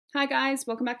Hi guys,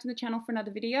 welcome back to the channel for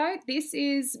another video. This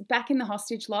is back in the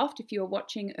hostage loft. If you were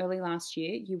watching early last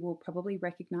year, you will probably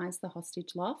recognize the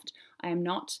hostage loft. I am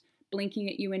not blinking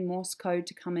at you in Morse code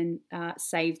to come and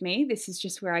save me. This is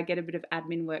just where I get a bit of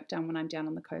admin work done when I'm down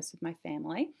on the coast with my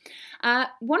family.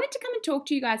 Wanted to come and talk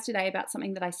to you guys today about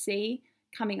something that I see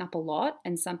coming up a lot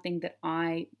and something that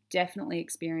I definitely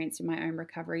experienced in my own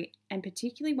recovery, and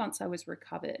particularly once I was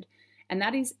recovered. And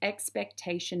that is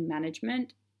expectation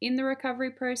management in the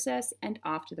recovery process and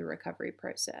after the recovery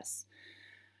process,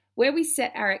 where we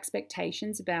set our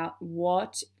expectations about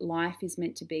what life is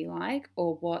meant to be like,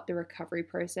 or what the recovery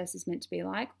process is meant to be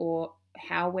like, or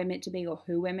how we're meant to be, or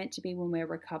who we're meant to be when we're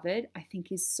recovered, I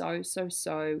think is so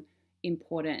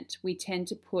important. We tend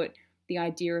to put the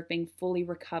idea of being fully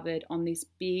recovered on this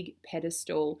big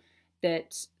pedestal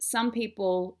that some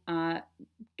people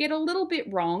get a little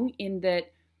bit wrong, in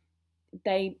that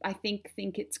they, I think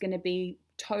it's going to be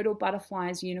total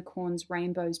butterflies, unicorns,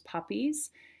 rainbows, puppies.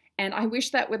 And I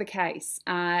wish that were the case.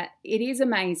 It is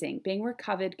amazing. Being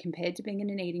recovered compared to being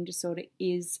in an eating disorder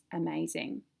is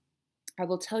amazing. I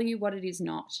will tell you what it is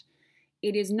not.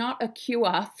 It is not a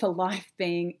cure for life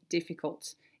being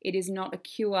difficult. It is not a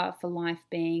cure for life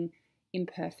being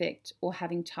imperfect, or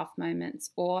having tough moments,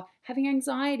 or having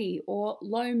anxiety, or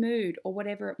low mood, or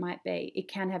whatever it might be. It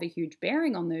can have a huge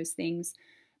bearing on those things,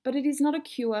 but it is not a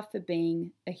cure for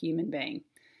being a human being.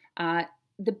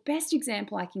 The best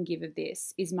example I can give of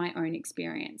this is my own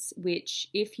experience, which,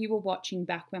 if you were watching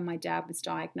back when my dad was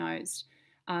diagnosed,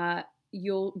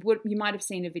 you might have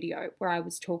seen a video where I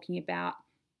was talking about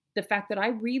the fact that I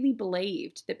really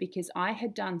believed that because I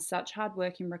had done such hard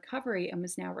work in recovery and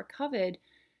was now recovered,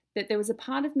 that there was a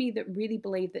part of me that really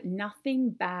believed that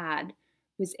nothing bad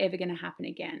was ever going to happen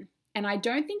again. And I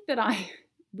don't think that I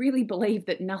really believed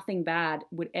that nothing bad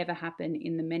would ever happen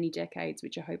in the many decades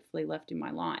which are hopefully left in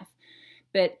my life,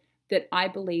 but that I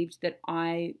believed that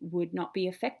I would not be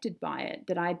affected by it,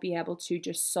 that I'd be able to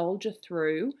just soldier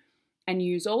through and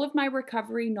use all of my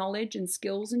recovery knowledge and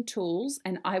skills and tools,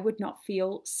 and I would not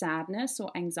feel sadness or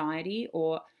anxiety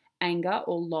or anger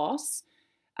or loss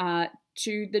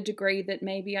to the degree that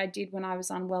maybe I did when I was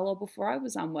unwell or before I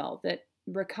was unwell, that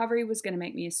recovery was going to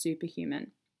make me a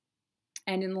superhuman.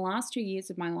 And in the last 2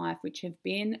 years of my life, which have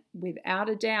been without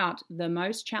a doubt the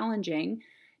most challenging,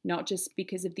 not just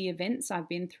because of the events I've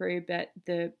been through, but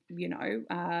the,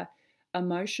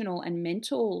 emotional and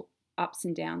mental ups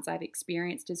and downs I've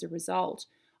experienced as a result,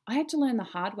 I had to learn the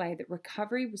hard way that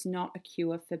recovery was not a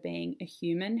cure for being a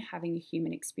human, having a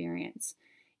human experience.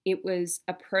 It was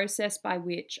a process by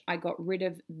which I got rid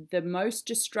of the most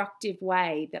destructive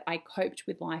way that I coped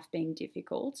with life being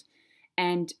difficult,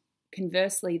 and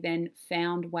conversely then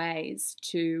found ways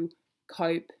to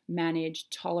cope, manage,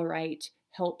 tolerate,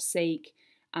 help seek,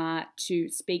 to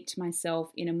speak to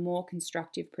myself in a more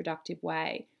constructive, productive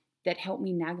way that helped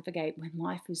me navigate when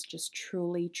life was just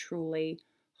truly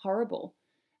horrible.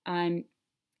 And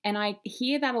I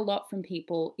hear that a lot from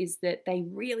people, is that they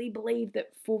really believe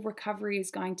that full recovery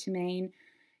is going to mean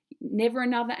never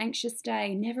another anxious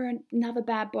day, never another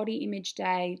bad body image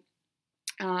day,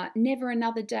 never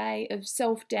another day of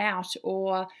self-doubt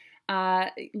or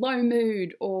low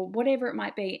mood or whatever it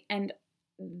might be. And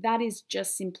that is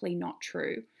just simply not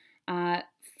true.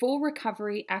 Full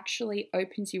recovery actually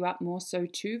opens you up more so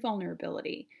to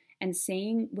vulnerability and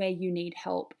seeing where you need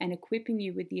help, and equipping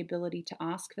you with the ability to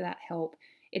ask for that help.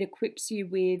 It equips you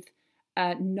with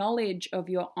knowledge of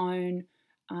your own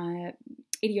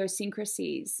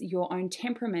idiosyncrasies, your own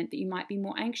temperament, that you might be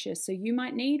more anxious, so you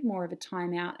might need more of a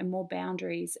timeout and more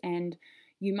boundaries, and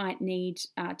you might need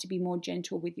to be more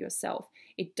gentle with yourself.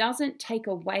 It doesn't take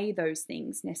away those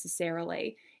things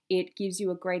necessarily. It gives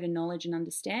you a greater knowledge and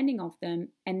understanding of them,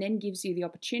 and then gives you the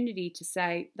opportunity to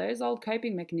say, those old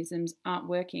coping mechanisms aren't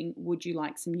working. Would you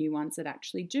like some new ones that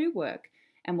actually do work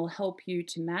and will help you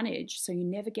to manage, so you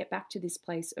never get back to this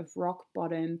place of rock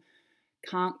bottom,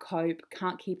 can't cope,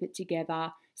 can't keep it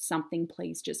together, something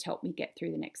please just help me get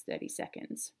through the next 30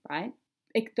 seconds, right?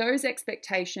 Those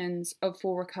expectations of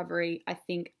full recovery, I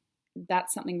think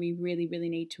that's something we really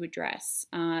need to address.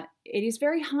 It is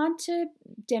very hard to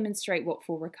demonstrate what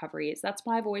full recovery is. That's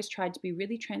why I've always tried to be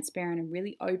really transparent and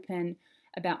really open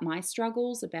about my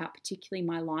struggles, about particularly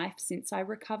my life since I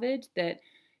recovered, that,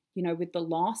 with the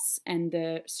loss and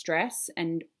the stress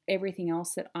and everything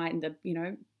else that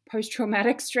the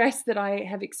post-traumatic stress that I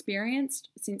have experienced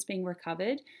since being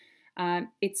recovered,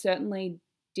 it certainly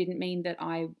didn't mean that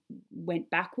I went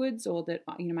backwards, or that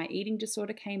my eating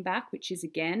disorder came back, which is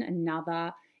again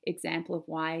another example of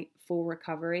why full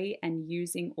recovery and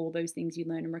using all those things you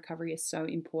learn in recovery is so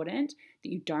important,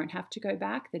 that you don't have to go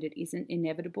back, that it isn't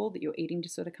inevitable that your eating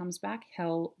disorder comes back.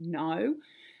 Hell no.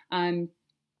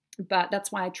 But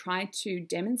that's why I try to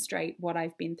demonstrate what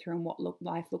I've been through and what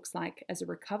life looks like as a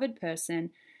recovered person,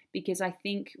 because I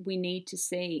think we need to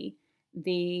see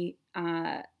the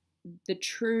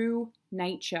true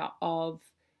nature of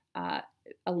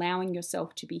allowing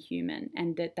yourself to be human,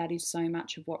 and that is so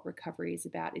much of what recovery is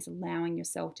about, is allowing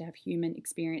yourself to have human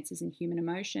experiences and human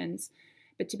emotions,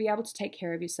 but to be able to take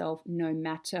care of yourself no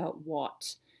matter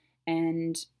what.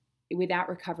 And without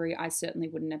recovery, I certainly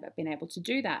wouldn't have been able to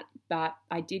do that. But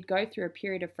I did go through a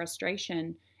period of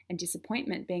frustration and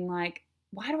disappointment, being like,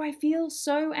 why do I feel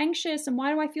so anxious and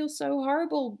why do I feel so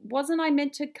horrible? Wasn't I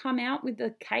meant to come out with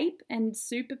a cape and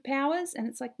superpowers? And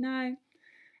it's like, no,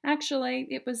 actually,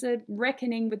 it was a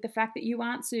reckoning with the fact that you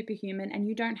aren't superhuman and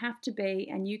you don't have to be,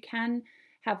 and you can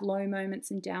have low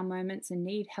moments and down moments and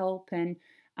need help, and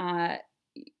to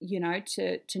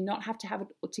not have to have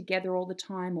it together all the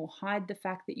time or hide the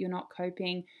fact that you're not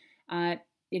coping. It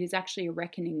is actually a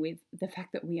reckoning with the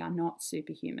fact that we are not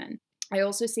superhuman. I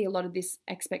also see a lot of this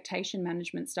expectation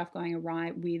management stuff going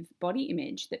awry with body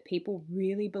image, that people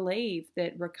really believe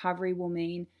that recovery will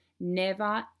mean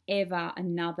never, ever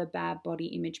another bad body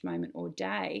image moment or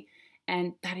day.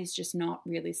 And that is just not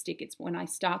realistic. It's when I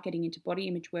start getting into body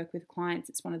image work with clients,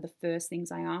 it's one of the first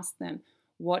things I ask them.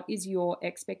 What is your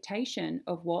expectation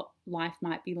of what life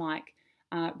might be like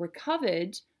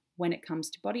recovered when it comes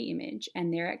to body image?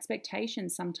 And their expectation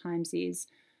sometimes is,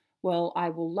 well, I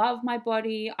will love my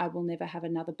body. I will never have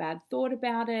another bad thought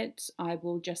about it. I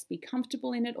will just be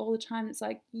comfortable in it all the time. It's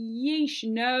like, yeesh,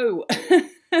 no.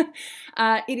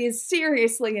 It is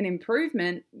seriously an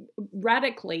improvement,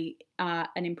 radically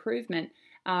an improvement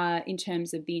in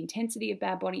terms of the intensity of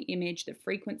bad body image, the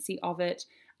frequency of it.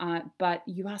 But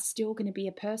you are still going to be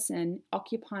a person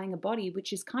occupying a body,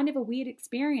 which is kind of a weird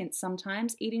experience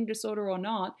sometimes, eating disorder or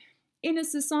not, in a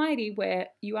society where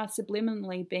you are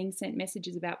subliminally being sent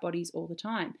messages about bodies all the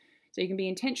time. So you can be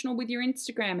intentional with your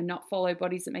Instagram and not follow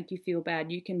bodies that make you feel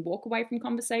bad. You can walk away from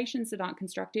conversations that aren't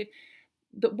constructive.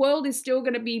 The world is still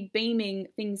going to be beaming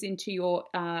things into your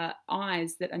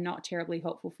eyes that are not terribly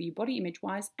helpful for you body image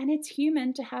wise. And it's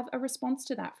human to have a response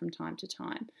to that from time to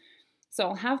time. So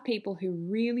I'll have people who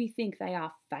really think they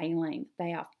are failing.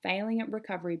 They are failing at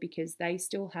recovery because they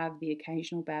still have the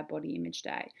occasional bad body image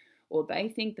day, or they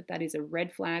think that that is a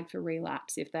red flag for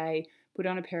relapse if they put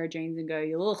on a pair of jeans and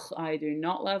go, ugh, I do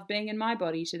not love being in my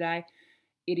body today.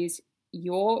 It is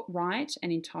your right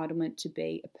and entitlement to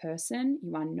be a person.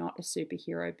 You are not a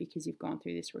superhero because you've gone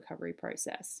through this recovery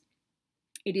process.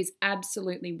 It is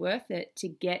absolutely worth it to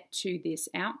get to this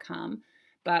outcome.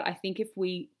 But I think if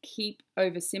we keep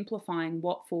oversimplifying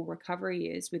what full recovery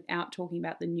is without talking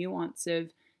about the nuance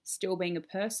of still being a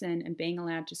person and being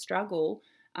allowed to struggle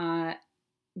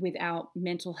with our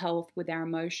mental health, with our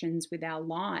emotions, with our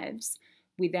lives,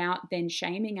 without then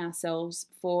shaming ourselves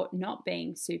for not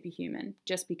being superhuman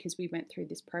just because we went through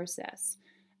this process.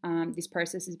 This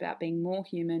process is about being more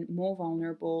human, more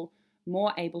vulnerable,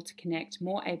 more able to connect,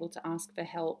 more able to ask for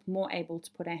help, more able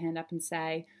to put our hand up and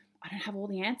say, I don't have all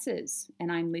the answers,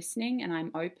 and I'm listening and I'm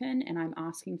open and I'm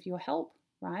asking for your help,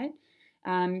 right?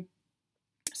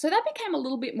 So that became a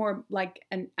little bit more like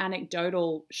an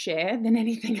anecdotal share than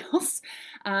anything else.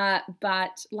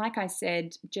 But like I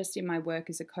said, just in my work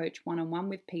as a coach one-on-one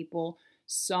with people,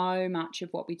 so much of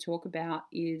what we talk about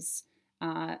is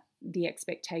the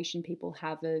expectation people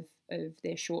have of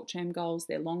their short-term goals,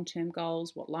 their long-term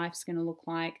goals, what life's going to look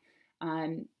like.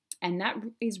 And that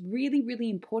is really, really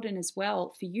important as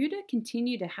well. For you to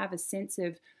continue to have a sense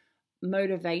of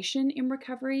motivation in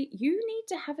recovery, you need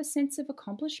to have a sense of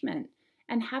accomplishment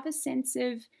and have a sense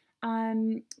of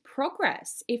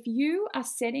progress. If you are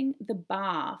setting the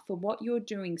bar for what you're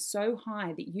doing so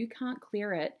high that you can't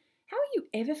clear it, how are you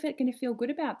ever going to feel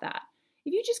good about that?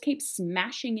 If you just keep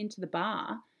smashing into the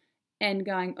bar and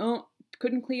going, oh,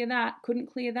 couldn't clear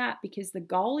that because the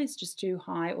goal is just too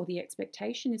high or the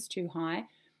expectation is too high,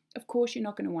 of course you're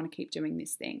not going to want to keep doing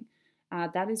this thing.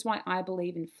 That is why I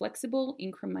believe in flexible,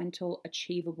 incremental,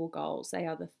 achievable goals. They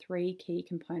are the three key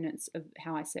components of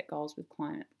how I set goals with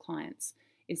clients,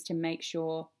 is to make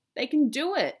sure they can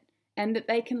do it and that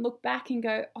they can look back and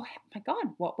go, oh my God,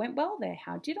 what went well there?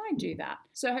 How did I do that?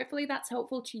 So hopefully that's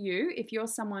helpful to you if you're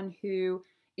someone who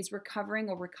is recovering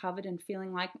or recovered and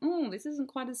feeling like, this isn't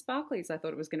quite as sparkly as I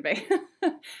thought it was going to be.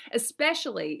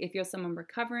 Especially if you're someone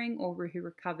recovering or who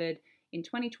recovered in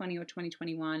 2020 or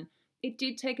 2021, it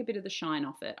did take a bit of the shine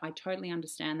off it. I totally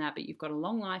understand that, but you've got a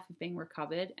long life of being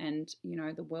recovered, and you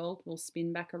know the world will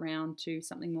spin back around to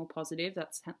something more positive.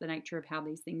 That's the nature of how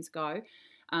these things go.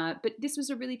 But this was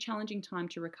a really challenging time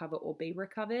to recover or be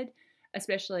recovered.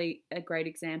 Especially a great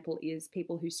example is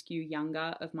people who skew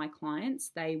younger of my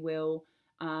clients. They will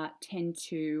tend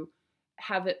to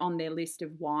have it on their list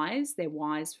of whys, their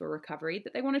whys for recovery,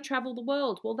 that they want to travel the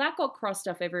world. Well, that got crossed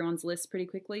off everyone's list pretty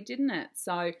quickly, didn't it?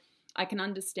 So I can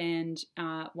understand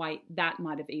why that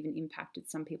might have even impacted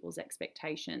some people's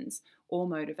expectations or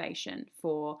motivation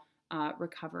for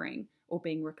recovering or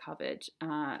being recovered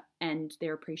and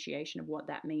their appreciation of what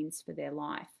that means for their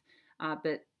life.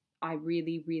 But I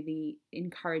really, really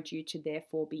encourage you to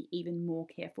therefore be even more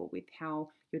careful with how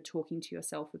you're talking to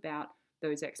yourself about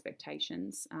those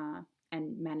expectations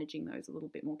and managing those a little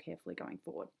bit more carefully going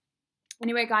forward.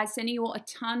 Anyway, guys, sending you all a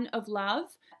ton of love.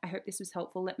 I hope this was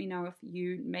helpful. Let me know if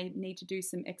you may need to do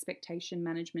some expectation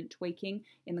management tweaking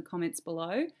in the comments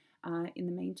below. In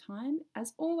the meantime,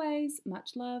 as always,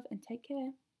 much love and take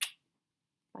care.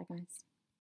 Bye, guys.